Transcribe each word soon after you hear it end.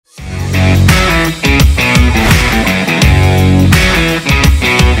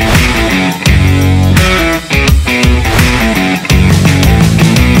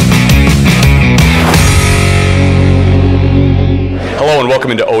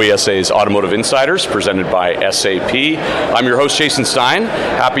Welcome into OESA's Automotive Insiders, presented by SAP. I'm your host, Jason Stein.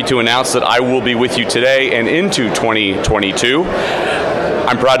 Happy to announce that I will be with you today and into 2022.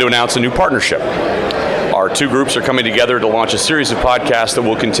 I'm proud to announce a new partnership. Our two groups are coming together to launch a series of podcasts that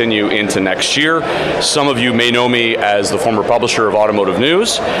will continue into next year. Some of you may know me as the former publisher of Automotive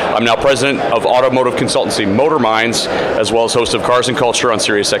News. I'm now president of automotive consultancy Motor Minds, as well as host of Cars and Culture on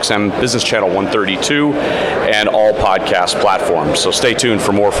SiriusXM Business Channel 132 and all podcast platforms. So stay tuned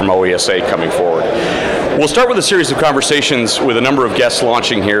for more from OESA coming forward. We'll start with a series of conversations with a number of guests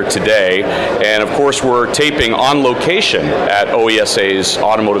launching here today. And of course, we're taping on location at OESA's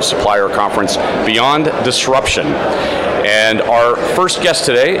Automotive Supplier Conference, Beyond Disruption. And our first guest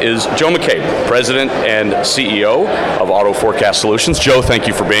today is Joe McCabe, President and CEO of Auto Forecast Solutions. Joe, thank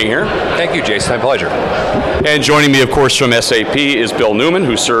you for being here. Thank you, Jason. My pleasure. And joining me, of course, from SAP is Bill Newman,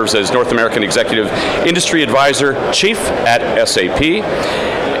 who serves as North American Executive Industry Advisor Chief at SAP.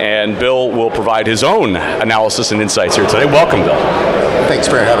 And Bill will provide his own analysis and insights here today. Welcome, Bill. Thanks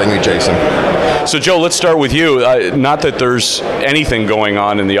for having me, Jason. So, Joe, let's start with you. Not that there's anything going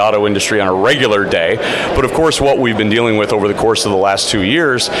on in the auto industry on a regular day, but of course what we've been dealing with over the course of the last 2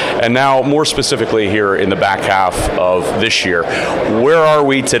 years, and now more specifically here in the back half of this year. Where are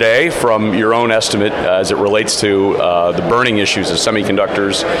we today from your own estimate as it relates to the burning issues of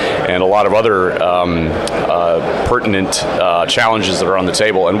semiconductors and a lot of other pertinent challenges that are on the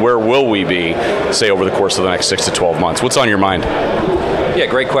table, and where will we be, say, over the course of the next 6 to 12 months? What's on your mind? Yeah,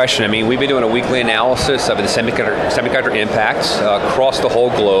 great question. I mean, we've been doing a weekly analysis of the semiconductor impacts across the whole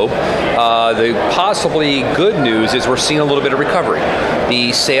globe. The possibly good news is we're seeing a little bit of recovery.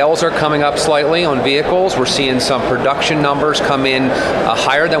 The sales are coming up slightly on vehicles. We're seeing some production numbers come in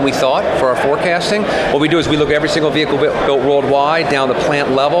higher than we thought for our forecasting. What we do is we look at every single vehicle built worldwide down to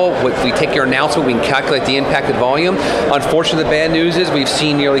plant level. If we take your announcement, we can calculate the impacted volume. Unfortunately, the bad news is we've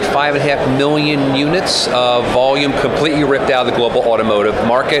seen nearly 5.5 million units of volume completely ripped out of the global automotive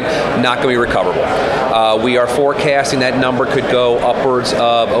market, not going to be recoverable. We are forecasting that number could go upwards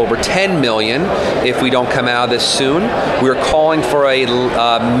of over 10 million if we don't come out of this soon. We're calling for a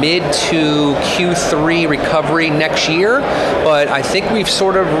mid to Q3 recovery next year, but I think we've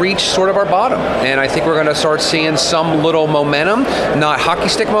sort of reached our bottom, and I think we're going to start seeing some little momentum, not hockey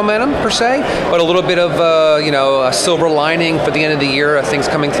stick momentum per se, but a little bit of a silver lining for the end of the year, things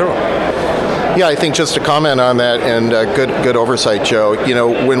coming through. Yeah, I think just to comment on that, and good oversight, Joe. You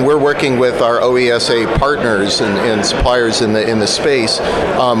know, when we're working with our OESA partners and suppliers in the space,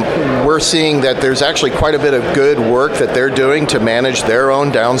 we're seeing that there's actually quite a bit of good work that they're doing to manage their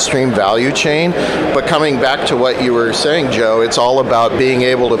own downstream value chain. But coming back to what you were saying, Joe, it's all about being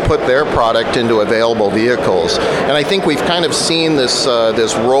able to put their product into available vehicles. And I think we've kind of seen this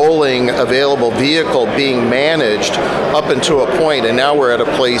rolling available vehicle being managed up until a point, and now we're at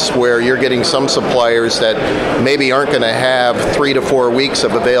a place where you're getting some suppliers that maybe aren't going to have 3 to 4 weeks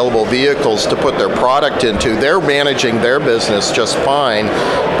of available vehicles to put their product into. They're managing their business just fine,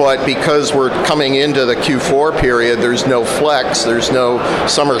 but because we're coming into the Q4 period, there's no flex, there's no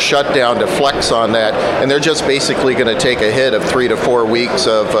summer shutdown to flex on that, and they're just basically going to take a hit of 3 to 4 weeks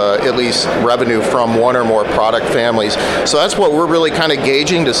of at least revenue from one or more product families. So that's what we're really kind of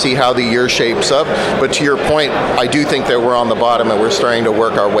gauging to see how the year shapes up. But to your point, I do think that we're on the bottom and we're starting to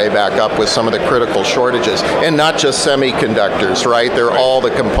work our way back up with some of the critical shortages, and not just semiconductors, right? They're all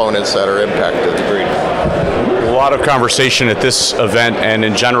the components that are impacted. Agreed. A lot of conversation at this event and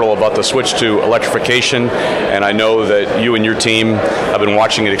in general about the switch to electrification, and I know that you and your team have been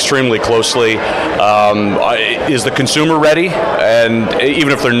watching it extremely closely. Is the consumer ready? And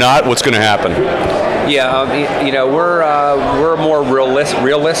even if they're not, what's going to happen? Yeah, we're more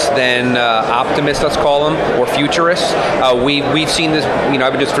realist than optimists, let's call them, or futurists. We've seen this. I've been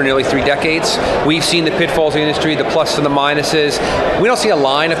doing this for nearly 3 decades. We've seen the pitfalls of the industry, the pluses and the minuses. We don't see a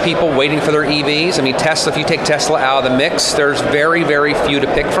line of people waiting for their EVs. I mean, Tesla. If you take Tesla out of the mix, there's very, very few to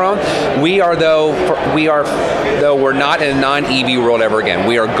pick from. We're not in a non-EV world ever again.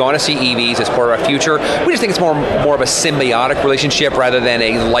 We are going to see EVs as part of our future. We just think it's more of a symbiotic relationship rather than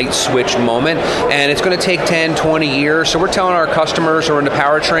a light switch moment. And it's going to take 10, 20 years. So we're telling our customers who are in the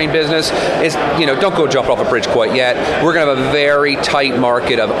powertrain business don't go jump off a bridge quite yet. We're going to have a very tight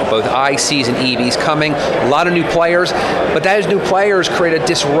market of both ICs and EVs coming. A lot of new players, but those new players create a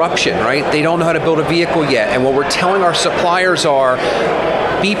disruption, right? They don't know how to build a vehicle yet. And what we're telling our suppliers are,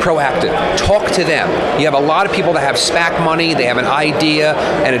 be proactive. Talk to them. You have a lot of people that have SPAC money, they have an idea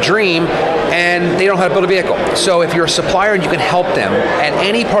and a dream, and they don't know how to build a vehicle. So if you're a supplier and you can help them at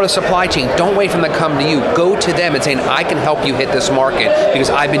any part of the supply chain, don't wait from the come to you. Go to them and saying, I can help you hit this market because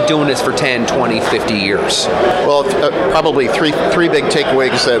I've been doing this for 10, 20, 50 years. Well, probably three big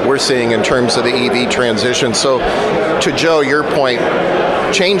takeaways that we're seeing in terms of the EV transition. So to Joe, your point,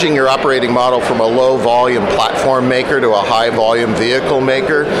 changing your operating model from a low volume platform maker to a high volume vehicle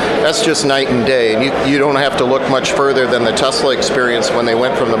maker, that's just night and day. And you don't have to look much further than the Tesla experience when they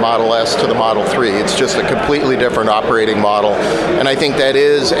went from the Model S to the Model 3. It's just a completely different operating model. And I think that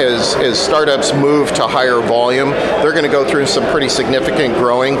is, as startups move to higher volume, they're going to go through some pretty significant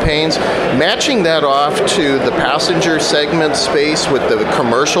growing pains. Matching that off to the passenger segment space with the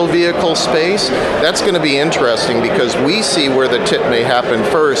commercial vehicle space, that's going to be interesting because we see where the tip may happen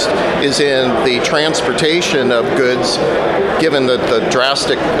first is in the transportation of goods, given the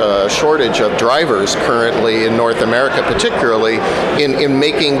drastic shortage of drivers currently in North America, particularly in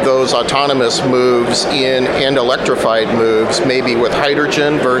making those autonomous moves and electrified moves, maybe with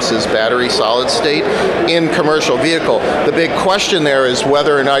hydrogen versus battery solid state in commercial vehicle. The big question there is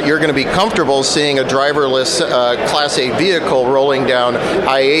whether or not you're going to be comfortable seeing a driverless Class A vehicle rolling down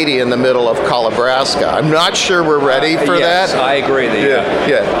I-80 in the middle of Calabrasca. I'm not sure we're ready for that. I agree with you.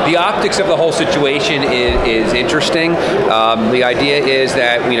 Yeah. The optics of the whole situation is interesting. The idea is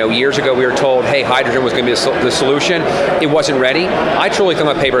that years ago we were told, hey, hydrogen was going to be the solution. It wasn't ready. I truly think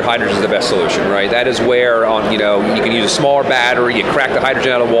on paper hydrogen is the best solution, right? That is where you can use a smaller battery, you crack the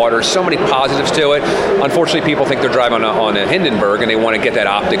hydrogen out of water. So many positives to it. Unfortunately, people think they're driving on a Hindenburg and they want to get that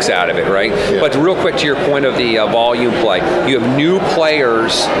optics out of it, right? Yeah. But real quick to your point of the volume play, you have new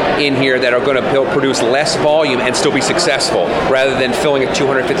players in here that are going to produce less volume and still be successful, rather than filling a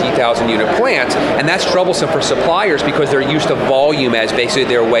 250,000 unit plant, and that's troublesome for suppliers because they're used to volume as basically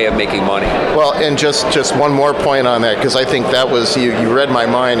their way of making money. Well, and just one more point on that, because I think that was, you read my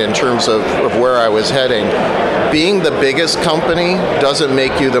mind in terms of where I was heading. Being the biggest company doesn't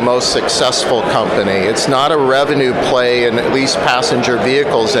make you the most successful company. It's not a revenue play in at least passenger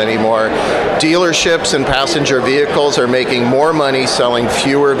vehicles anymore. Dealerships and passenger vehicles are making more money selling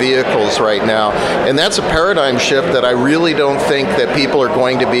fewer vehicles right now, and that's a paradigm shift that I really don't think that people are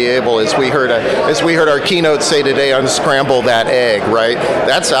going to be able, as we heard our keynote say today, unscramble that egg, right?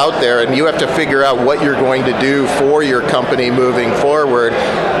 That's out there, and you have to figure out what you're going to do for your company moving forward.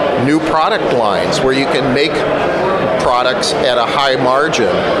 New product lines where you can make products at a high margin.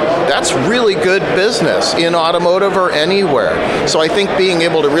 That's really good business in automotive or anywhere. So I think being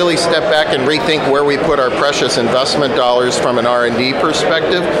able to really step back and rethink where we put our precious investment dollars from an R&D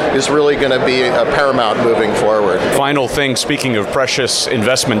perspective is really going to be paramount moving forward. Final thing, speaking of precious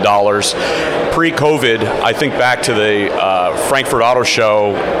investment dollars, pre-COVID, I think back to the Frankfurt Auto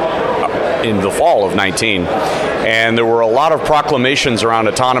Show in the fall of 19, and there were a lot of proclamations around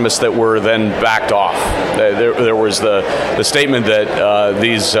autonomous that were then backed off. There was the statement that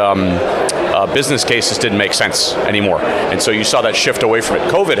these business cases didn't make sense anymore, and so you saw that shift away from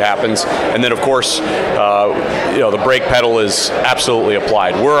it. COVID happens, and then of course, the brake pedal is absolutely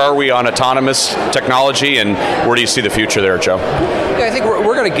applied. Where are we on autonomous technology, and where do you see the future there, Joe? Yeah, I think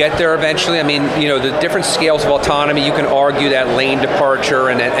we're going to get there eventually. I mean, the different scales of autonomy, you can argue that lane departure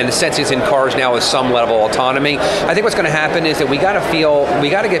and the sensing in cars now is some level of autonomy. I think what's going to happen is that we got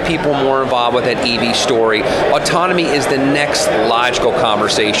to get people more involved with that EV story. Autonomy is the next logical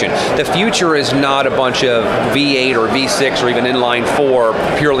conversation. The future is not a bunch of V8 or V6 or even inline 4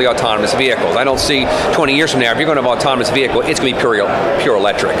 purely autonomous vehicles. I don't see 20 years from now, if you're going to have an autonomous vehicle, it's going to be pure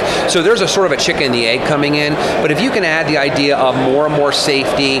electric. So there's a sort of a chicken and the egg coming in, but if you can add the idea of more and more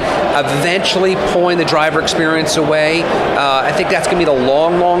safety, eventually pulling the driver experience away, I think that's going to be the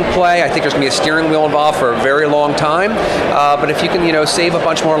long play. I think there's going to be a steering wheel involved for a very long time, but if you can save a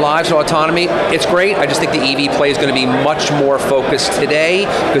bunch more lives with autonomy, it's great. I just think the EV play is going to be much more focused today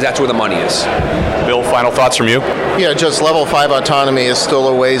because that's where the money is. Bill, final thoughts from you? Yeah, just level 5 autonomy is still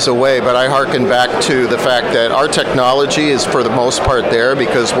a ways away, but I hearken back to the fact that our technology is for the most part there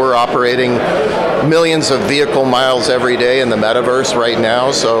because we're operating millions of vehicle miles every day in the metaverse right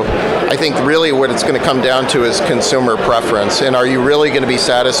now. So I think really what it's going to come down to is consumer preference. And are you really going to be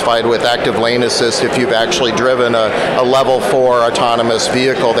satisfied with active lane assist if you've actually driven a level 4 autonomous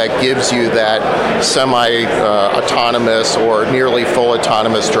vehicle that gives you that semi-autonomous or nearly full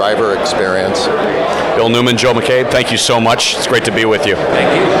autonomous driver experience? Bill Newman, Joe McCabe, thank you so much. It's great to be with you.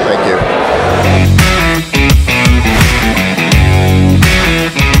 Thank you. Thank you.